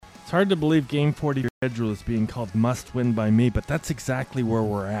It's hard to believe Game 40 schedule is being called must-win by me, but that's exactly where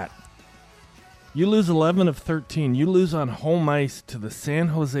we're at. You lose 11 of 13. You lose on home ice to the San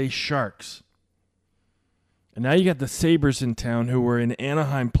Jose Sharks. And now you got the Sabres in town who were in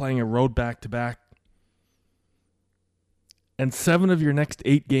Anaheim playing a road back-to-back. And 7 of your next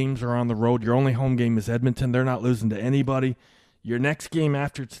 8 games are on the road. Your only home game is Edmonton. They're not losing to anybody. Your next game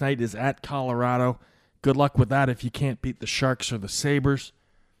after tonight is at Colorado. Good luck with that if you can't beat the Sharks or the Sabres.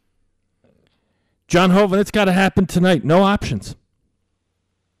 John Hoven, it's got to happen tonight. No options.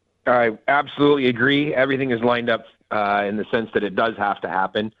 I absolutely agree. Everything is lined up in the sense that it does have to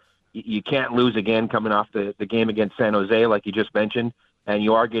happen. You can't lose again coming off the game against San Jose, like you just mentioned, and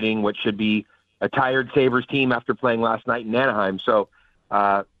you are getting what should be a tired Sabres team after playing last night in Anaheim. So,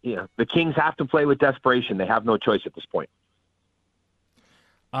 the Kings have to play with desperation. They have no choice at this point.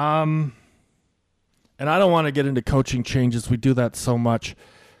 And I don't want to get into coaching changes. We do that so much.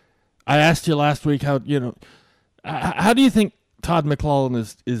 I asked you last week how do you think Todd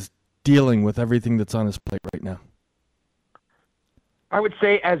McLellan is dealing with everything that's on his plate right now? I would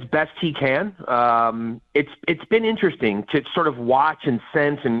say as best he can. It's been interesting to sort of watch and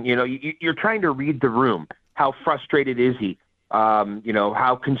sense, and you're trying to read the room. How frustrated is he?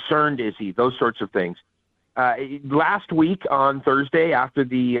 How concerned is he? Those sorts of things. Last week on Thursday, after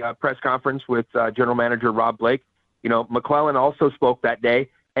the press conference with General Manager Rob Blake, McLellan also spoke that day,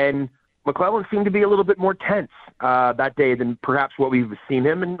 and McLellan seemed to be a little bit more tense that day than perhaps what we've seen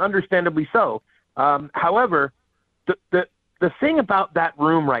him, and understandably so. However, the thing about that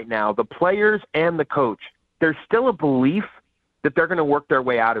room right now, the players and the coach, there's still a belief that they're going to work their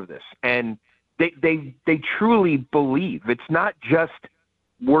way out of this, and they truly believe. It's not just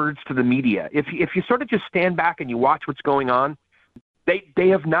words to the media. If you sort of just stand back and you watch what's going on, they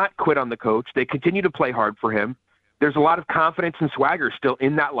have not quit on the coach. They continue to play hard for him. There's a lot of confidence and swagger still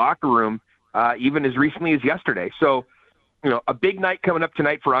in that locker room, even as recently as yesterday. So, a big night coming up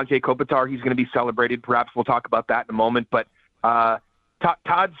tonight for Anze Kopitar. He's going to be celebrated. Perhaps we'll talk about that in a moment. But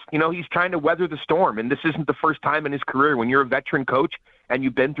Todd's, he's trying to weather the storm, and this isn't the first time in his career. When you're a veteran coach and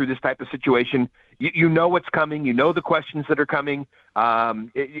you've been through this type of situation, you know what's coming. You know the questions that are coming.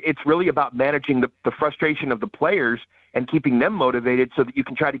 It's really about managing the frustration of the players and keeping them motivated so that you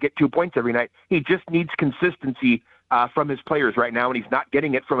can try to get 2 points every night. He just needs consistency from his players right now, and he's not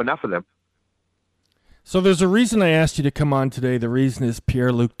getting it from enough of them. So there's a reason I asked you to come on today. The reason is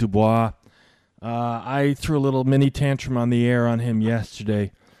Pierre-Luc Dubois. I threw a little mini tantrum on the air on him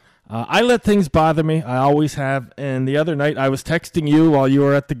yesterday. I let things bother me. I always have. And the other night, I was texting you while you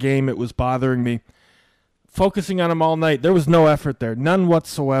were at the game. It was bothering me. Focusing on him all night. There was no effort there. None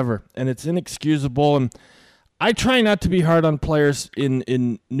whatsoever. And it's inexcusable. And I try not to be hard on players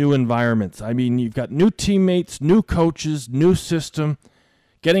in new environments. I mean, you've got new teammates, new coaches, new system.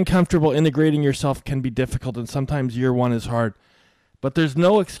 Getting comfortable integrating yourself can be difficult, and sometimes year one is hard. But there's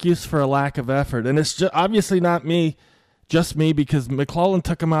no excuse for a lack of effort. And it's obviously not just me, because McLellan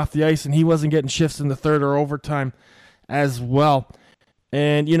took him off the ice, and he wasn't getting shifts in the third or overtime as well.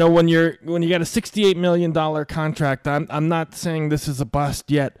 And, when you got a $68 million contract, I'm not saying this is a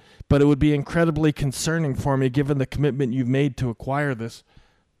bust yet, but it would be incredibly concerning for me given the commitment you've made to acquire this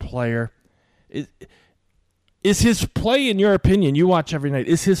player. Is his play, in your opinion, you watch every night,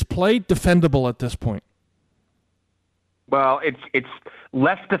 is his play defendable at this point? Well, it's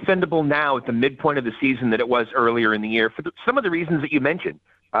less defendable now at the midpoint of the season than it was earlier in the year for some of the reasons that you mentioned.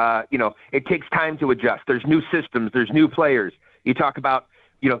 It takes time to adjust. There's new systems. There's new players. You talk about,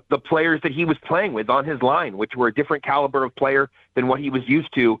 the players that he was playing with on his line, which were a different caliber of player than what he was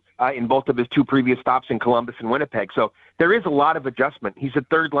used to in both of his 2 previous stops in Columbus and Winnipeg. So there is a lot of adjustment. He's a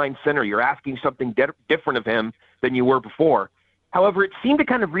third-line center. You're asking something different of him than you were before. However, it seemed to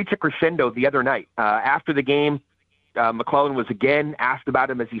kind of reach a crescendo the other night. After the game, McLellan was again asked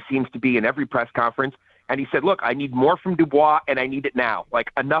about him, as he seems to be in every press conference, and he said, look, I need more from Dubois, and I need it now.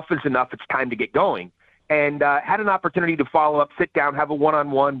 Like, enough is enough. It's time to get going. And had an opportunity to follow up, sit down, have a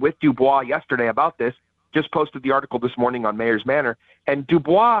one-on-one with Dubois yesterday about this. Just posted the article this morning on Mayor's Manor. And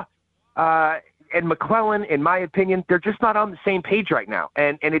Dubois and McLellan, in my opinion, they're just not on the same page right now.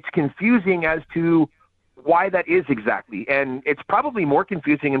 And it's confusing as to why that is exactly. And it's probably more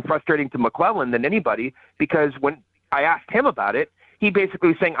confusing and frustrating to McLellan than anybody, because when I asked him about it, he basically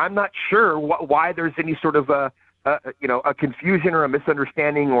was saying, I'm not sure why there's any sort of a confusion or a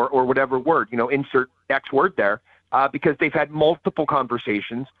misunderstanding or whatever word, insert X word there, because they've had multiple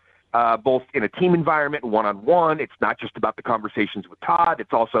conversations, both in a team environment, one-on-one. It's not just about the conversations with Todd.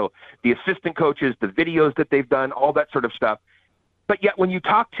 It's also the assistant coaches, the videos that they've done, all that sort of stuff. But yet when you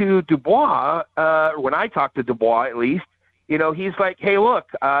talk to Dubois, when I talk to Dubois at least, He's like, hey,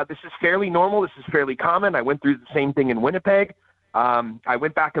 look, this is fairly normal. This is fairly common. I went through the same thing in Winnipeg. I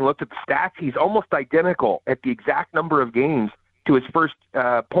went back and looked at the stats. He's almost identical at the exact number of games to his first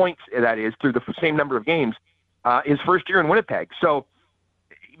points, that is, through the same number of games, his first year in Winnipeg. So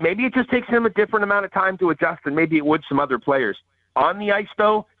maybe it just takes him a different amount of time to adjust than maybe it would some other players. On the ice,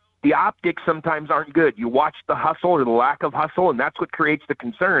 though, the optics sometimes aren't good. You watch the hustle or the lack of hustle, and that's what creates the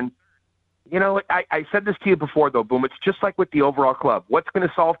concern. I said this to you before, though, Boom. It's just like with the overall club. What's going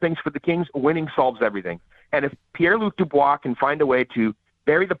to solve things for the Kings? Winning solves everything. And if Pierre-Luc Dubois can find a way to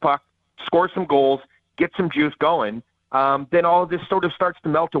bury the puck, score some goals, get some juice going, then all of this sort of starts to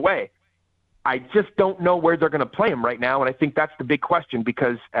melt away. I just don't know where they're going to play him right now, and I think that's the big question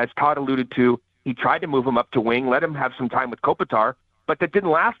because, as Todd alluded to, he tried to move him up to wing, let him have some time with Kopitar, but that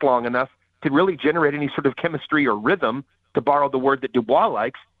didn't last long enough to really generate any sort of chemistry or rhythm, to borrow the word that Dubois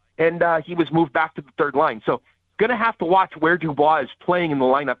likes, and he was moved back to the third line. So going to have to watch where Dubois is playing in the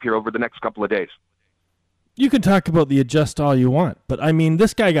lineup here over the next couple of days. You can talk about the adjust all you want, but I mean,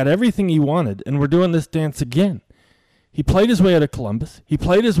 this guy got everything he wanted, and we're doing this dance again. He played his way out of Columbus. He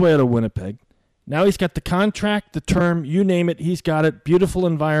played his way out of Winnipeg. Now he's got the contract, the term, you name it, he's got it. Beautiful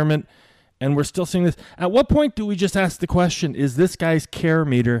environment, and we're still seeing this. At what point do we just ask the question, is this guy's care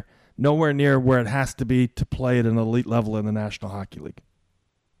meter nowhere near where it has to be to play at an elite level in the National Hockey League?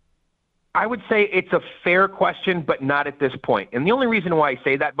 I would say it's a fair question, but not at this point. And the only reason why I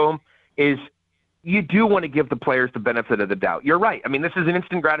say that, Boom, is you do want to give the players the benefit of the doubt. You're right. I mean, this is an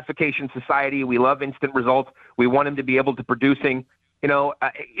instant gratification society. We love instant results. We want them to be able to producing.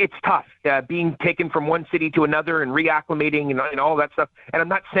 It's tough being taken from one city to another and reacclimating and all that stuff. And I'm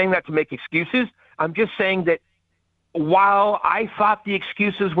not saying that to make excuses. I'm just saying that while I thought the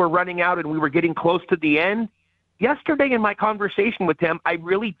excuses were running out and we were getting close to the end, yesterday in my conversation with him, I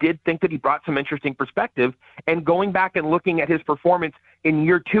really did think that he brought some interesting perspective. And going back and looking at his performance in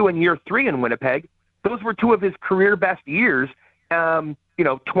year 2 and year 3 in Winnipeg, those were 2 of his career best years.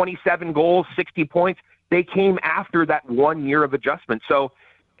 27 goals, 60 points. They came after that 1 year of adjustment. So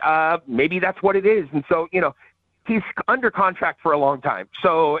maybe that's what it is. And so, he's under contract for a long time.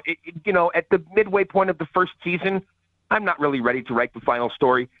 So, at the midway point of the first season, I'm not really ready to write the final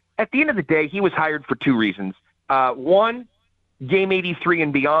story. At the end of the day, he was hired for 2 reasons. 1, game 83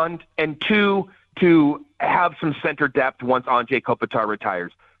 and beyond, and 2, to have some center depth once Anze Kopitar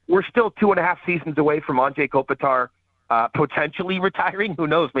retires. We're still 2.5 seasons away from Anze Kopitar potentially retiring. Who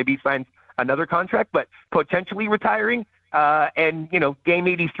knows? Maybe he signs another contract, but potentially retiring. And game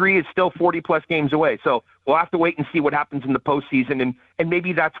 83 is still 40-plus games away. So we'll have to wait and see what happens in the postseason. And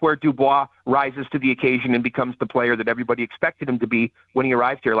maybe that's where Dubois rises to the occasion and becomes the player that everybody expected him to be when he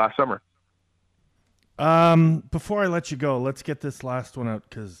arrived here last summer. Before I let you go, let's get this last one out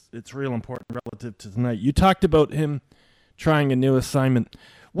because it's real important relative to tonight. You talked about him trying a new assignment.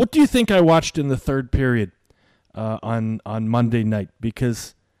 What do you think I watched in the third period on Monday night?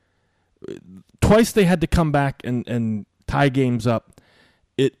 Because twice they had to come back and tie games up.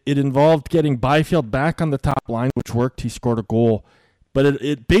 It involved getting Byfield back on the top line, which worked. He scored a goal. But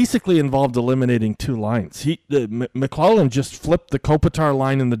it basically involved eliminating 2 lines. McLellan just flipped the Kopitar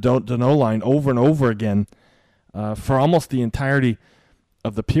line and the Danault line over and over again for almost the entirety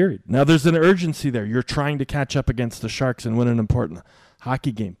of the period. Now, there's an urgency there. You're trying to catch up against the Sharks and win an important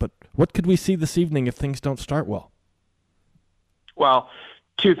hockey game. But what could we see this evening if things don't start well? Well,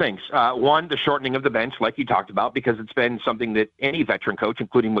 2 things. 1, the shortening of the bench, like you talked about, because it's been something that any veteran coach,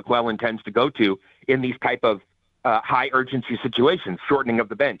 including McLellan, tends to go to in these type of high urgency situations, shortening of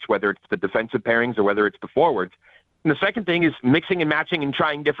the bench, whether it's the defensive pairings or whether it's the forwards. And the second thing is mixing and matching and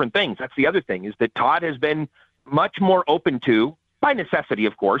trying different things. That's the other thing, is that Todd has been much more open to, by necessity,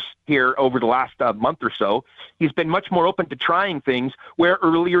 of course, here over the last month or so, he's been much more open to trying things where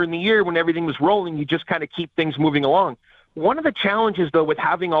earlier in the year when everything was rolling, you just kind of keep things moving along. One of the challenges, though, with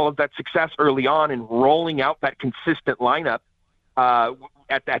having all of that success early on and rolling out that consistent lineup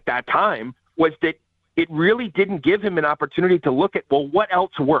at that time was that it really didn't give him an opportunity to look at, well, what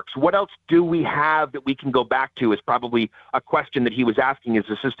else works? What else do we have that we can go back to is probably a question that he was asking his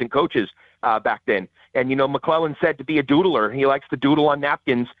assistant coaches back then. And, McLellan said to be a doodler. He likes to doodle on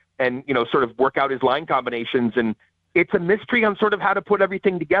napkins and, sort of work out his line combinations. And it's a mystery on sort of how to put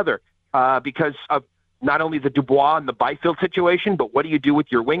everything together because of not only the Dubois and the Byfield situation, but what do you do with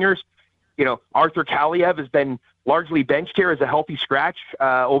your wingers? Arthur Kaliev has been largely benched here as a healthy scratch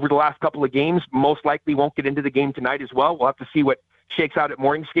over the last couple of games. Most likely won't get into the game tonight as well. We'll have to see what shakes out at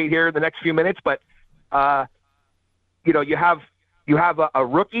morning skate here in the next few minutes. But, you have you have a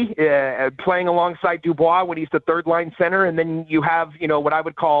rookie playing alongside Dubois when he's the third-line center, and then you have, what I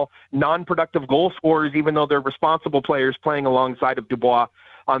would call non-productive goal scorers, even though they're responsible players playing alongside of Dubois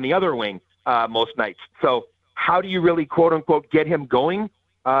on the other wing most nights. So how do you really, quote-unquote, get him going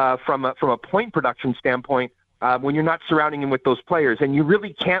from a point production standpoint when you're not surrounding him with those players? And you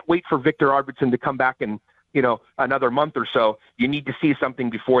really can't wait for Victor Arvidsson to come back in, another month or so. You need to see something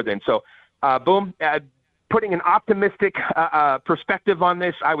before then. So, boom. Putting an optimistic perspective on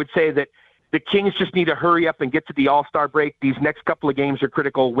this, I would say that the Kings just need to hurry up and get to the All-Star break. These next couple of games are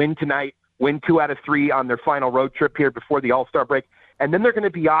critical. Win tonight, win 2 out of 3 on their final road trip here before the All-Star break. And then they're going to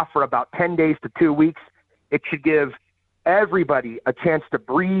be off for about 10 days to 2 weeks. It should give everybody a chance to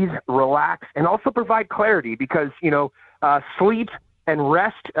breathe, relax, and also provide clarity because, sleep and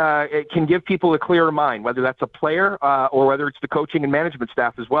rest it can give people a clearer mind, whether that's a player or whether it's the coaching and management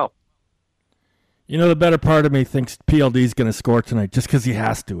staff as well. The better part of me thinks PLD's going to score tonight just because he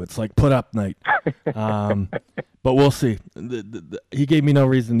has to. It's like put up night. But we'll see. He gave me no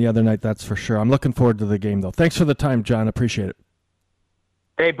reason the other night, that's for sure. I'm looking forward to the game, though. Thanks for the time, John. Appreciate it.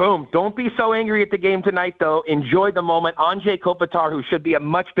 Hey, boom. Don't be so angry at the game tonight, though. Enjoy the moment. Anze Kopitar, who should be a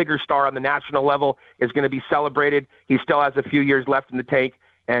much bigger star on the national level, is going to be celebrated. He still has a few years left in the tank,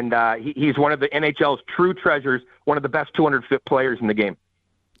 and he's one of the NHL's true treasures, one of the best 200-foot players in the game.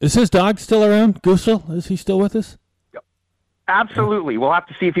 Is his dog still around? Goosel, is he still with us? Absolutely. We'll have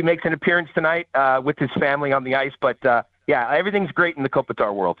to see if he makes an appearance tonight with his family on the ice. But, everything's great in the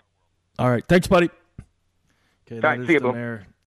Kopitar world. All right. Thanks, buddy. Okay, All right, see you, boom.